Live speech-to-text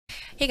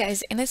Hey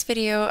guys, in this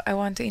video I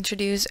want to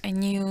introduce a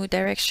new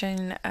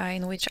direction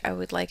in which I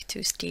would like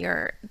to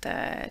steer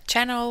the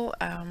channel.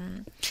 I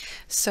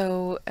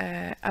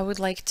would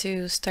like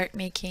to start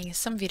making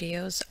some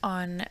videos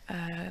on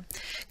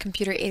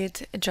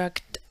computer-aided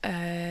drug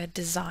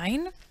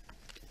design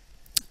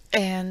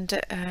and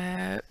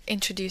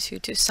introduce you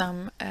to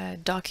some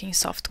docking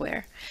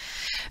software.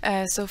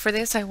 So for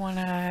this I want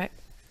to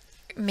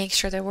make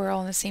sure that we're all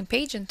on the same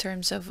page in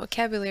terms of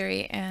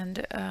vocabulary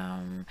and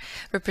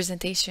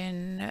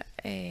representation,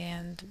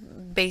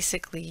 and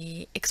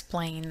basically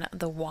explain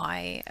the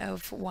why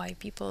of why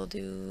people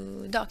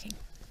do docking.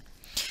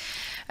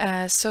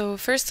 So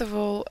first of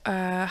all,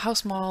 how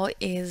small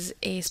is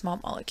a small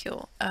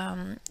molecule?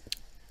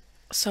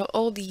 So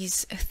all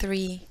these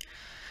three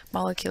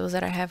molecules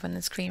that I have on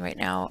the screen right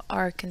now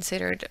are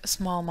considered a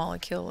small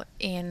molecule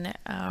in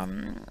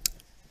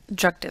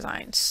drug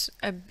designs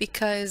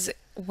because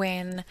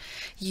when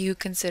you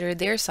consider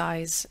their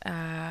size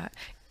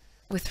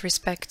with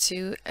respect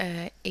to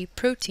a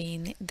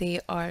protein, they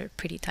are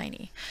pretty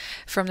tiny.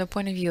 From the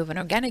point of view of an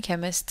organic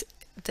chemist,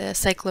 the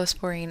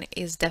cyclosporine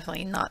is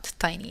definitely not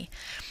tiny,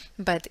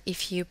 but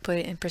if you put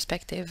it in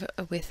perspective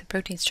with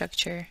protein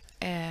structure,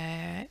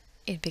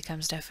 it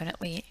becomes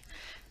definitely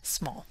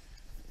small.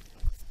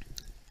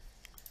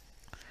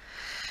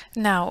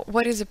 Now,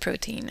 what is a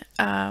protein?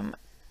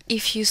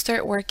 If you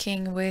start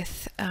working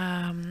with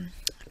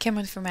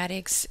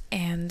chemoinformatics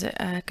and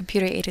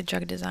computer-aided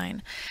drug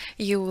design,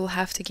 you will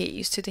have to get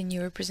used to the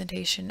new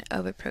representation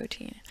of a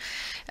protein.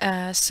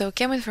 So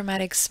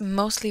chemoinformatics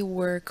mostly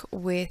work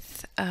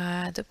with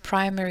the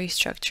primary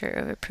structure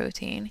of a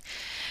protein,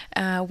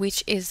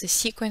 which is the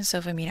sequence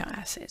of amino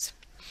acids.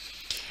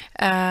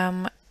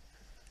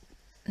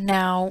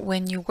 Now,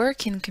 when you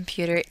work in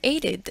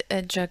computer-aided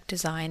drug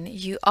design,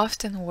 you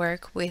often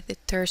work with the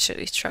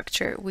tertiary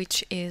structure,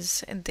 which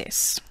is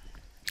this.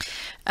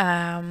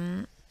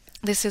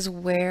 This is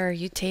where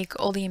you take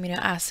all the amino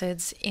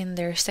acids in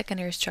their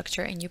secondary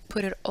structure and you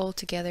put it all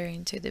together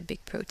into the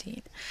big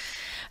protein.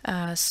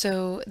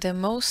 So the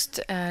most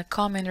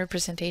common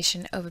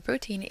representation of a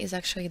protein is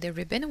actually the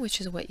ribbon, which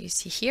is what you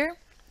see here.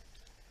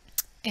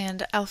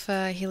 And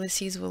alpha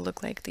helices will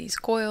look like these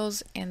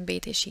coils, and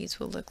beta sheets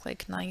will look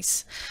like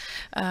nice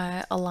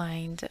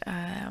aligned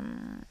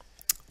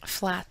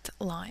flat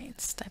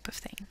lines type of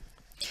thing.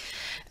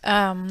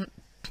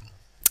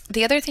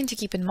 The other thing to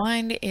keep in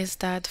mind is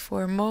that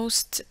for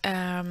most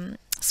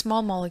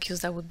small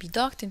molecules that would be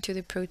docked into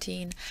the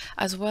protein,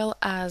 as well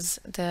as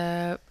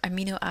the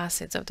amino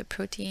acids of the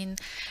protein,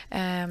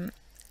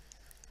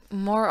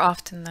 more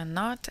often than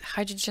not,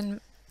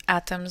 hydrogen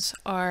atoms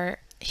are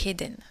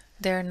hidden.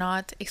 They're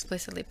not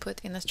explicitly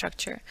put in the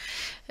structure.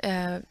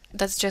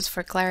 That's just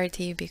for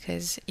clarity,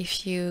 because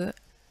if you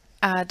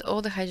add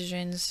all the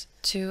hydrogens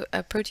to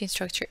a protein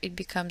structure, it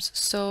becomes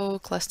so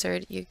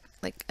cluttered,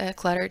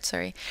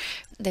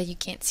 that you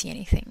can't see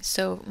anything.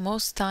 So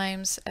most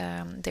times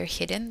they're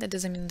hidden. That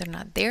doesn't mean they're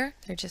not there,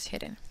 they're just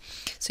hidden.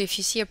 So if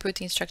you see a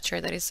protein structure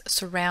that is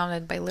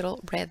surrounded by little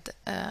red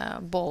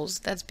balls,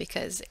 that's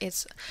because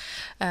it's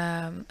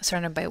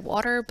surrounded by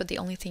water, but the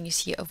only thing you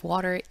see of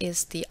water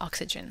is the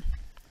oxygen.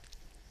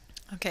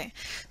 Okay,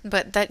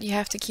 but that you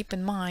have to keep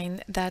in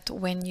mind that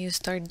when you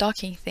start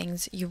docking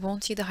things, you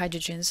won't see the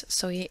hydrogens,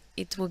 so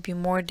it will be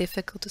more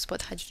difficult to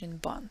spot hydrogen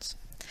bonds.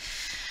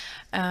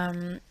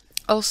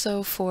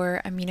 Also,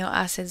 for amino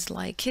acids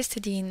like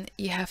histidine,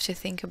 you have to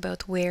think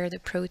about where the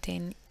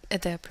proton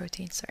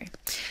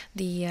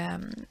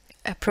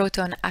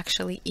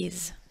actually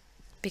is,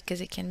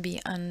 because it can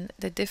be on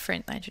the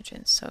different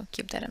nitrogens, so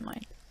keep that in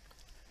mind.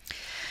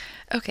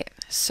 Okay,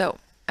 so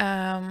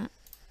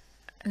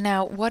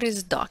now, what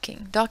is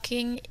docking?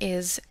 Docking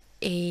is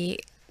a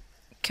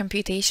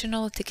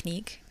computational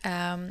technique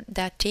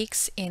that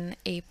takes in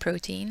a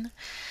protein,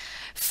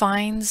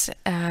 finds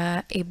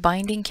a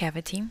binding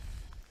cavity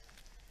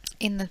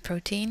in the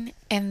protein,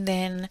 and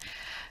then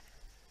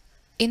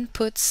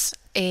inputs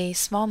a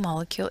small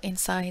molecule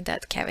inside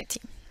that cavity.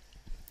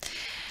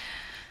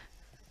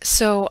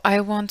 So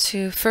I want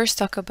to first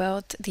talk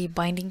about the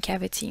binding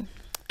cavity.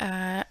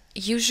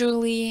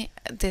 Usually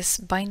this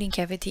binding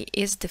cavity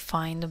is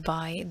defined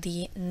by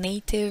the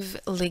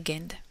native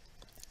ligand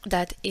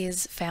that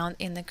is found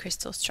in the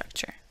crystal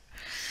structure.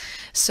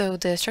 So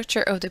the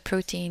structure of the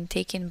protein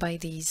taken by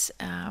these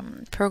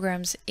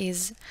programs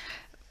is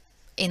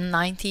in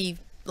 99%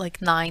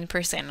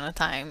 of the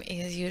time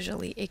is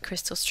usually a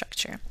crystal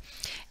structure.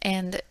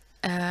 And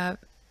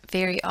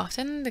very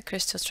often the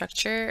crystal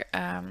structure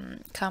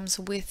comes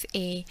with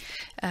a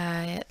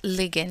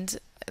ligand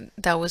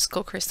that was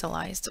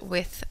co-crystallized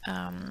with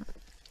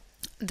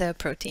the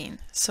protein.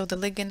 So the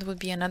ligand would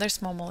be another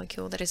small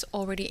molecule that is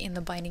already in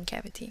the binding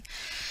cavity.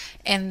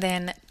 And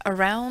then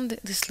around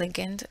this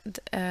ligand,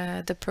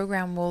 the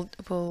program will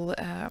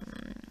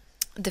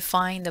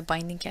define the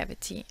binding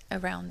cavity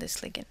around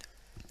this ligand.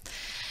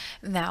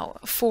 Now,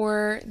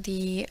 for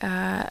the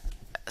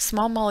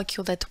small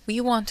molecule that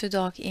we want to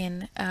dock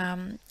in,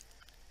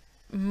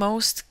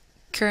 most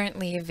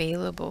currently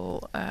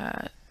available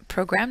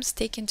programs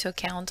take into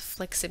account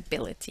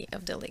flexibility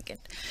of the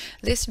ligand.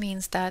 This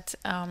means that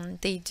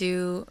they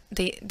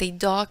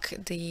dock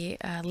the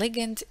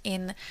ligand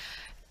in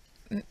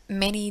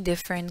many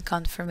different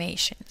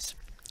conformations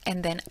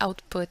and then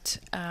output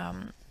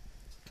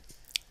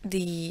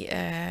the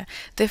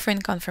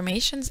different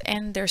conformations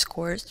and their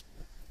scores.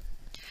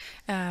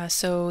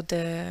 So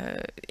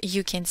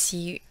you can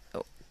see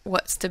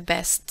what's the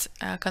best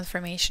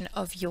conformation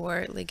of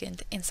your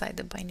ligand inside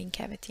the binding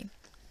cavity.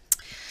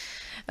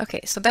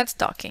 Okay, so that's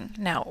docking.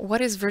 Now, what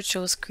is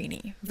virtual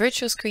screening?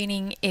 Virtual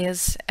screening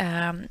is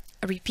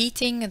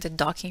repeating the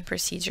docking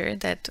procedure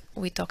that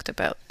we talked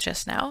about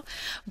just now,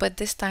 but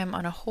this time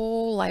on a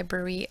whole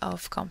library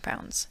of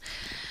compounds.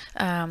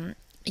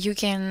 You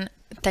can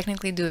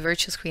technically do a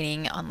virtual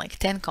screening on like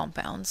 10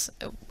 compounds.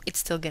 It's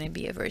still going to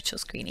be a virtual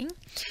screening,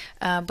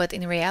 but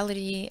in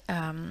reality,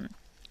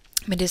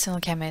 medicinal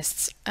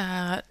chemists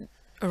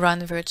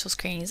run virtual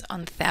screenings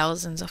on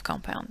thousands of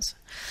compounds.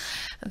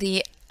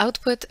 The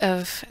output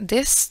of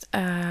this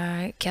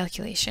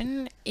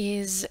calculation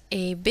is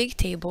a big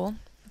table,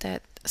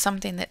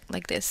 something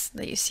like this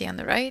that you see on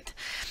the right,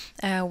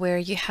 where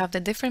you have the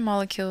different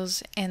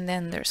molecules and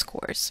then their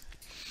scores.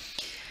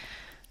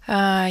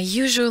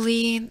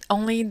 Usually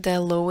only the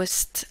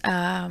lowest,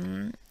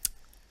 the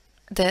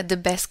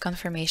best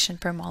conformation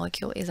per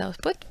molecule is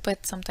output,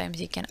 but sometimes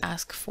you can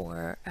ask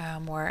for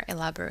more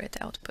elaborate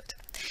output.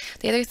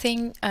 The other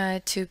thing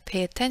to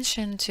pay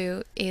attention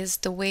to is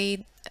the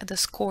way the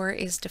score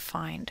is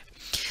defined.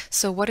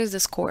 So what is the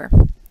score?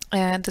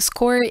 The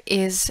score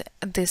is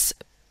this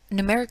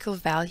numerical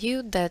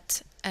value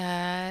that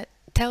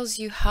tells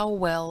you how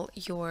well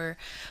your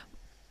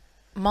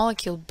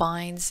molecule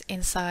binds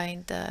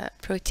inside the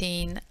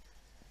protein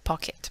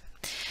pocket.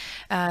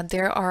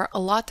 There are a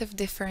lot of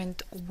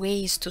different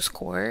ways to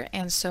score,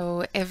 and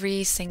so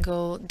every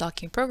single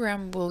docking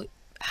program will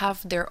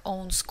have their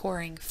own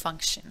scoring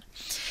function.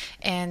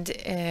 And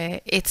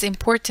it's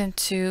important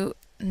to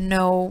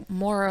know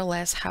more or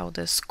less how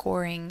the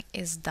scoring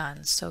is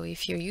done. So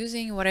if you're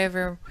using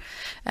whatever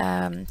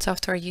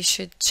software, you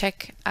should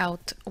check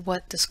out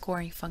what the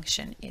scoring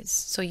function is,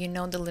 so you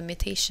know the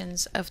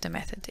limitations of the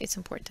method. It's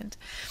important.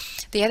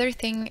 The other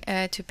thing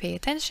to pay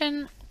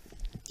attention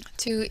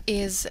to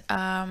is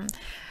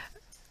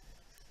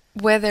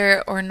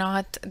whether or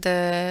not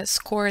the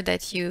score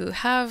that you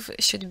have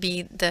should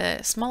be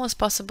the smallest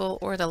possible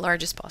or the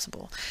largest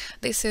possible.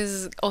 This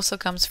also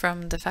comes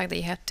from the fact that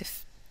you have to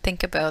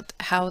think about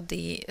how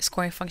the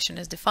scoring function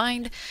is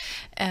defined.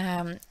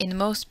 In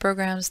most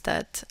programs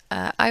that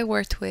I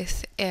worked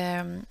with,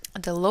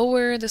 the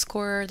lower the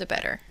score, the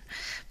better,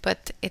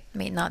 but it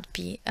may not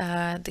be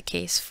the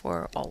case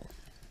for all.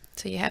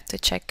 So you have to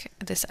check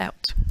this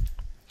out.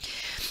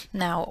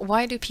 Now,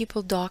 why do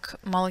people dock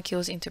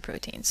molecules into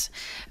proteins?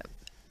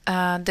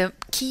 The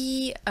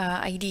key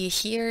idea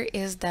here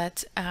is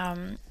that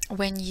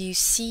when you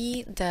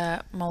see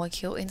the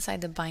molecule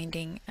inside the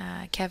binding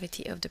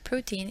cavity of the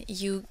protein,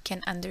 you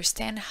can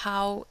understand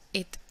how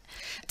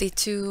the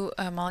two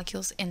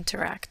molecules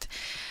interact.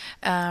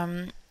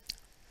 You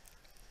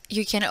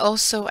can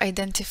also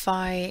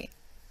identify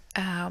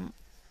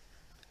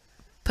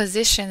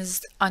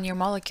positions on your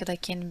molecule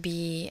that can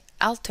be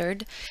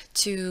altered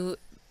to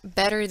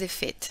better the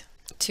fit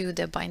to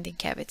the binding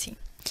cavity.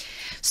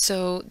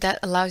 So that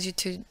allows you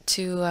to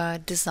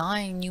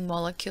design new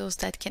molecules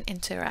that can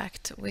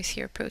interact with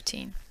your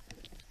protein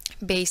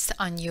based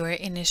on your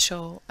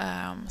initial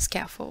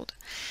scaffold.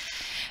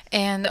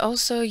 And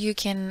also you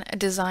can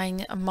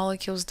design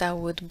molecules that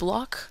would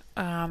block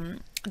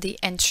the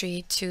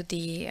entry to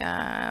the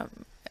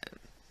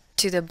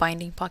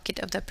binding pocket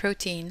of the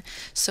protein,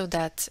 so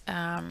that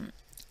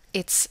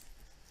its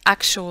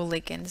actual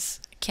ligands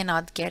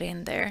cannot get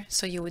in there,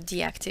 so you would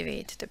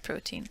deactivate the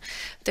protein.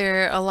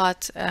 There are a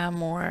lot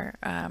more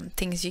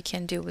things you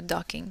can do with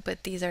docking,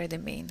 but these are the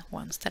main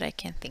ones that I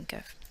can think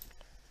of.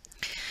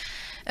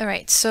 All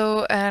right,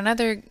 so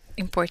another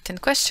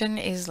important question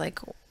is like,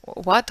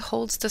 what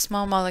holds the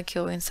small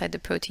molecule inside the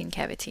protein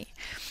cavity?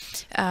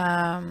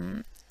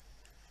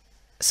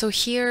 So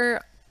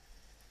here,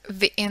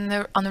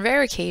 on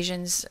rare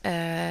occasions,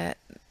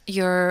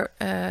 your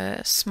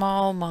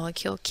small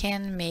molecule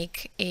can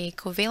make a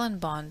covalent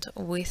bond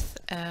with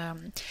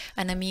an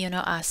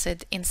amino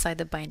acid inside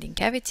the binding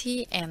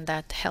cavity, and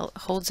that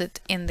holds it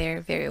in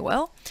there very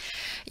well.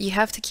 You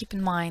have to keep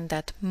in mind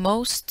that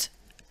most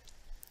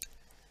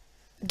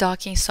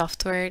docking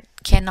software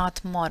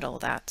cannot model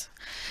that.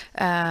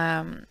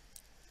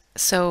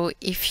 So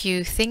if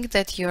you think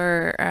that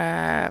your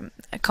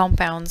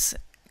compounds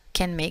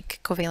can make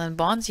covalent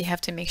bonds, you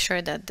have to make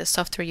sure that the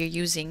software you're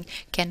using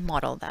can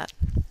model that.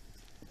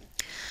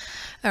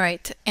 All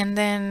right, and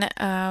then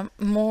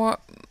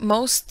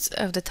most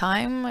of the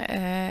time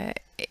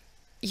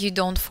you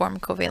don't form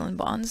covalent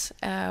bonds,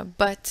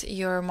 but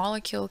your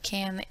molecule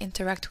can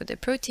interact with the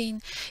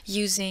protein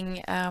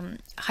using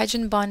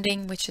hydrogen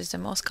bonding, which is the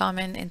most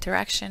common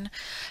interaction,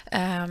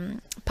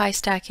 pi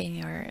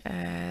stacking or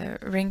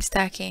ring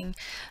stacking,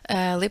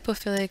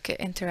 lipophilic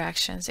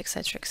interactions,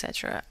 etc.,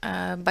 etc.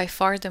 By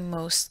far the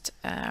most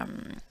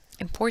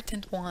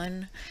important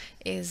one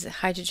is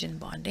hydrogen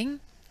bonding.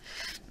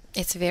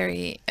 It's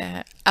very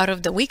out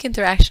of the weak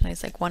interaction,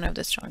 it's like one of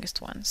the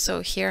strongest ones. So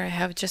here I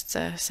have just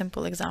a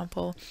simple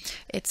example.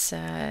 It's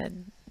a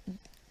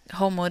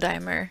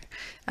homodimer,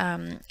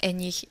 and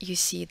you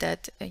see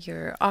that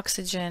your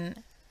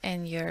oxygen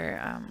and your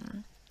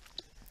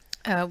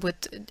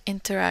would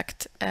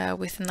interact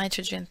with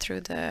nitrogen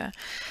through the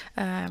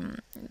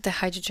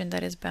hydrogen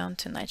that is bound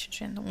to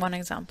nitrogen. One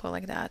example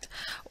like that,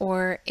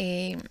 or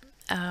these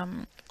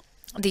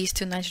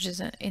two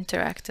nitrogens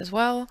interact as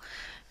well.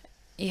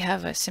 You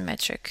have a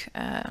symmetric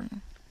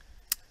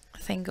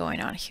thing going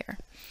on here.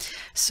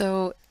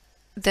 So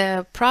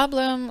the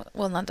problem,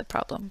 well, not the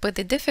problem, but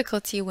the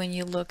difficulty when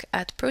you look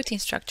at protein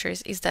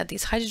structures is that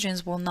these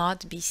hydrogens will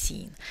not be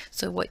seen.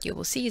 So what you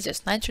will see is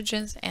just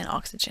nitrogens and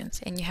oxygens,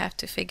 and you have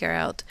to figure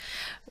out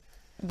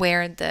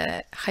where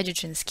the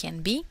hydrogens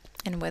can be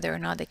and whether or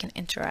not they can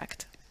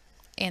interact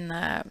in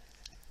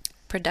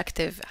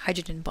productive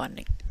hydrogen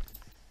bonding.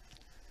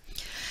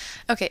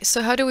 Okay,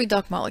 so how do we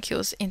dock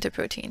molecules into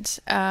proteins?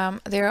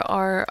 There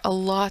are a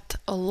lot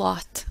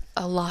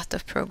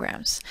of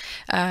programs.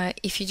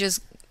 If you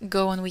just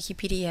go on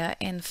Wikipedia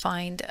and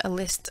find a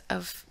list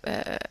of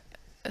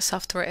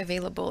software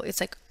available,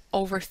 it's like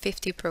over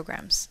 50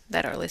 programs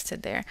that are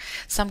listed there.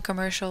 Some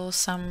commercial,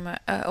 some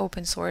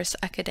open source,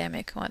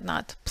 academic,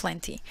 whatnot,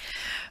 plenty.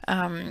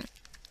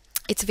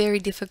 It's very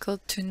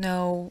difficult to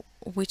know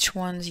which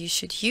ones you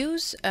should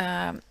use.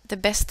 The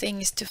best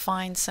thing is to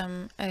find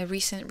some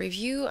recent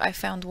review. I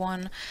found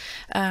one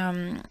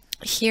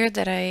here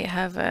that I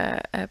have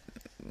a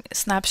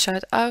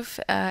snapshot of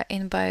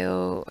in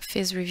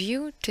BioPhys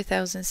Review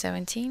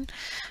 2017,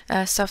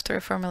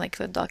 software for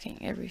molecular docking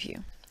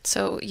review.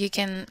 So you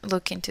can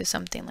look into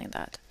something like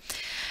that.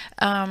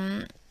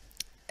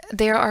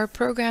 There are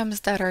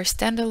programs that are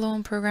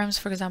standalone programs,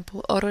 for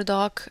example,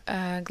 Autodoc,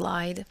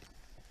 Glide.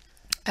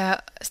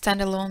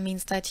 Standalone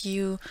means that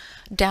you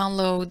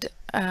download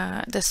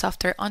the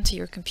software onto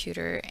your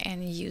computer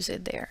and use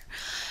it there.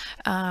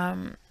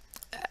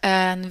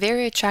 And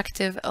very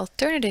attractive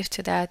alternative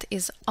to that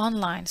is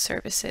online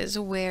services,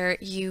 where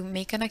you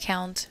make an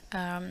account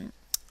on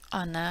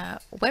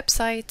a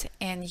website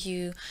and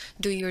you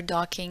do your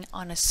docking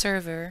on a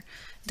server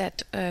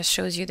that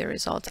shows you the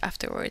results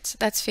afterwards.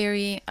 That's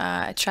very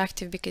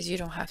attractive because you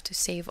don't have to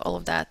save all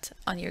of that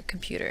on your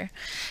computer,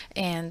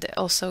 and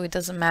also it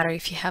doesn't matter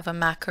if you have a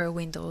Mac or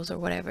Windows or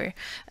whatever,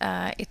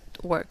 it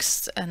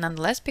works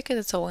nonetheless because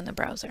it's all in the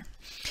browser.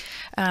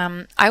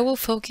 I will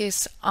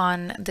focus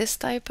on this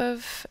type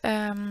of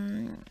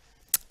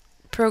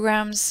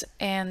programs,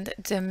 and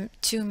the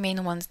two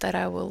main ones that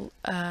I will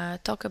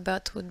talk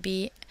about would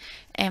be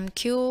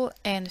MQL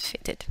and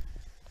Fitted.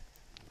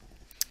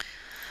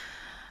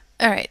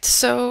 All right,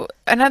 so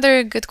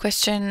another good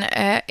question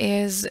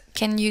is,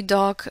 can you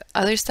dock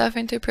other stuff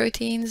into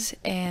proteins?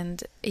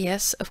 And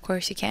yes, of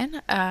course you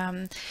can.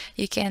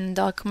 You can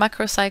dock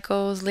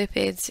macrocycles,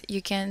 lipids,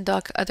 you can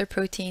dock other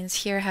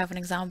proteins. Here I have an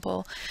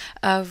example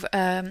of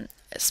a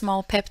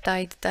small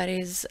peptide that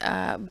is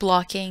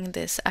blocking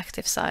this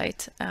active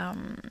site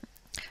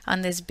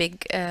on this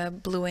big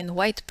blue and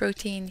white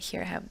protein.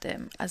 Here I have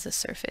them as a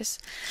surface.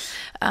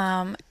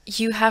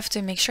 You have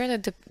to make sure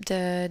that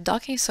the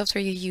docking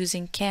software you're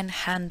using can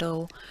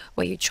handle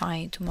what you're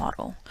trying to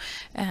model.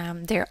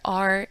 There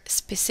are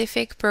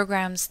specific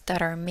programs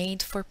that are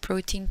made for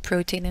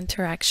protein-protein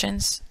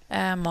interactions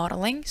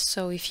modeling.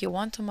 So if you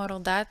want to model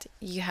that,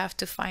 you have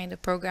to find a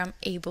program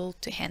able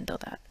to handle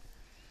that.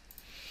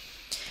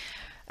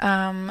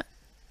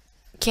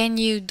 Can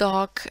you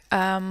dock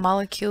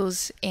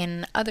molecules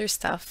in other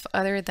stuff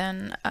other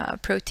than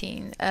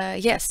protein?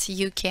 Yes,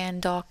 you can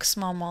dock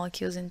small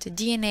molecules into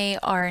DNA,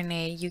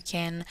 RNA. You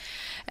can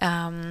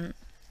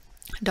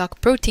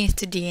dock proteins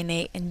to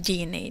DNA and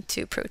DNA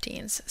to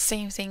proteins.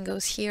 Same thing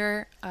goes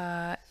here.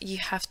 You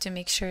have to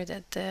make sure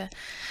that the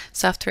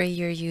software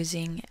you're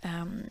using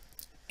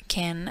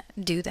can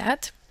do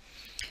that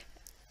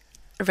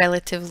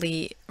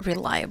relatively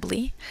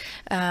reliably.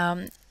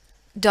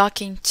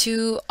 Docking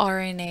to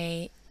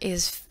RNA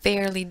is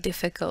fairly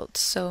difficult,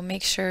 so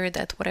make sure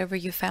that whatever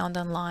you found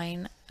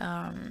online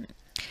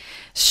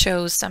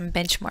shows some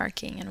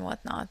benchmarking and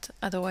whatnot.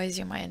 Otherwise,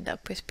 you might end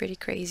up with pretty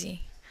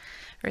crazy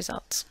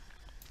results.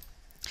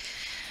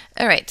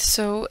 All right,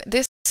 so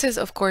this is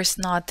of course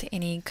not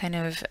any kind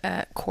of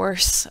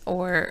course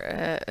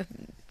or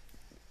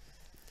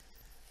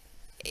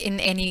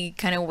in any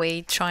kind of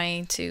way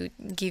trying to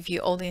give you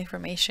all the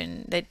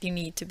information that you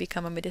need to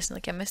become a medicinal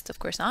chemist. Of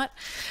course not.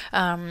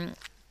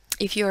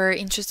 If you're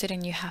interested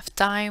and you have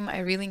time, I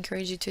really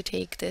encourage you to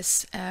take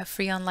this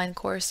free online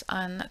course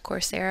on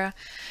Coursera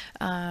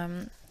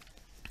on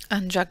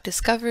drug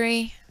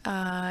discovery.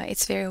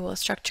 It's very well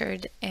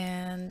structured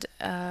and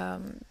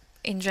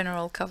in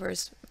general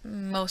covers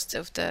most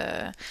of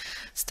the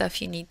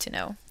stuff you need to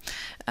know.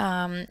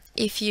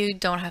 If you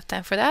don't have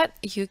time for that,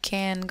 you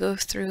can go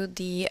through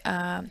the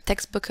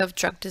textbook of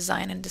drug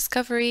design and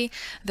discovery.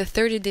 The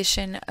third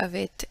edition of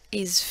it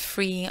is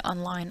free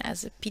online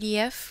as a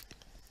PDF.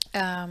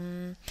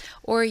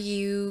 Or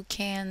you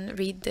can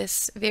read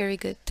this very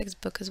good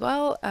textbook as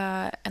well,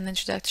 An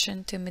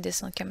Introduction to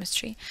Medicinal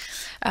Chemistry.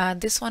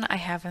 This one I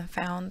haven't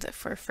found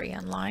for free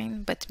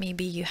online, but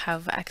maybe you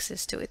have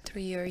access to it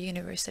through your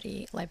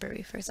university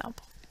library, for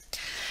example.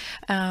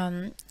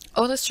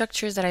 All the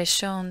structures that I've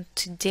shown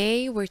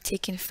today were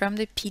taken from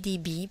the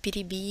PDB.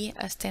 PDB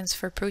stands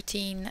for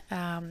Protein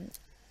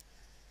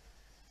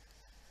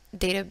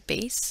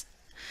Database.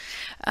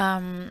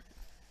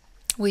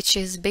 Which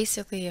is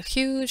basically a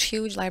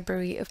huge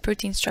library of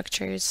protein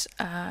structures,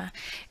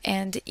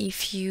 and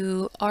if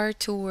you are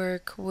to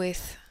work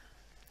with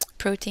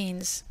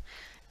proteins,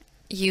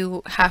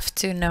 you have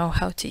to know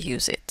how to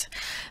use it.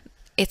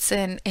 It's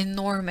an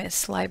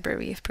enormous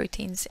library of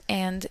proteins,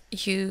 and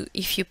if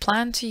you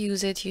plan to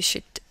use it, you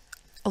should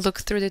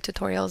look through the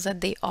tutorials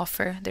that they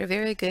offer. They're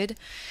very good,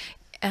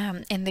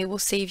 and they will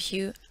save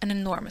you an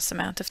enormous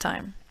amount of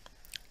time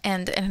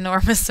and an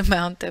enormous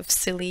amount of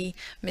silly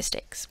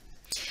mistakes.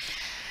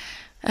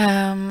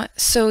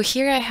 So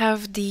here I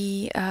have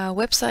the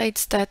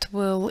websites that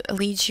will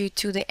lead you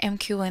to the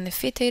MQ and the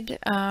fitted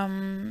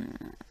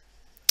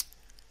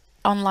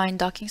online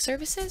docking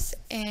services,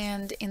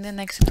 and in the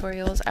next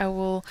tutorials I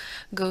will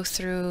go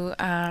through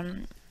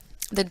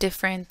the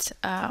different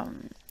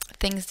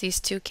things these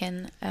two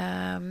can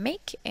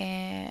make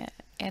and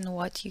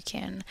what you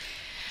can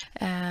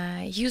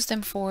use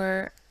them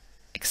for,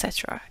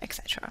 etc,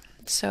 etc.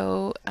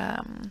 So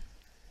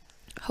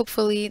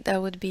hopefully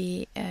that would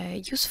be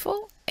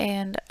useful,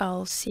 and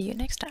I'll see you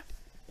next time.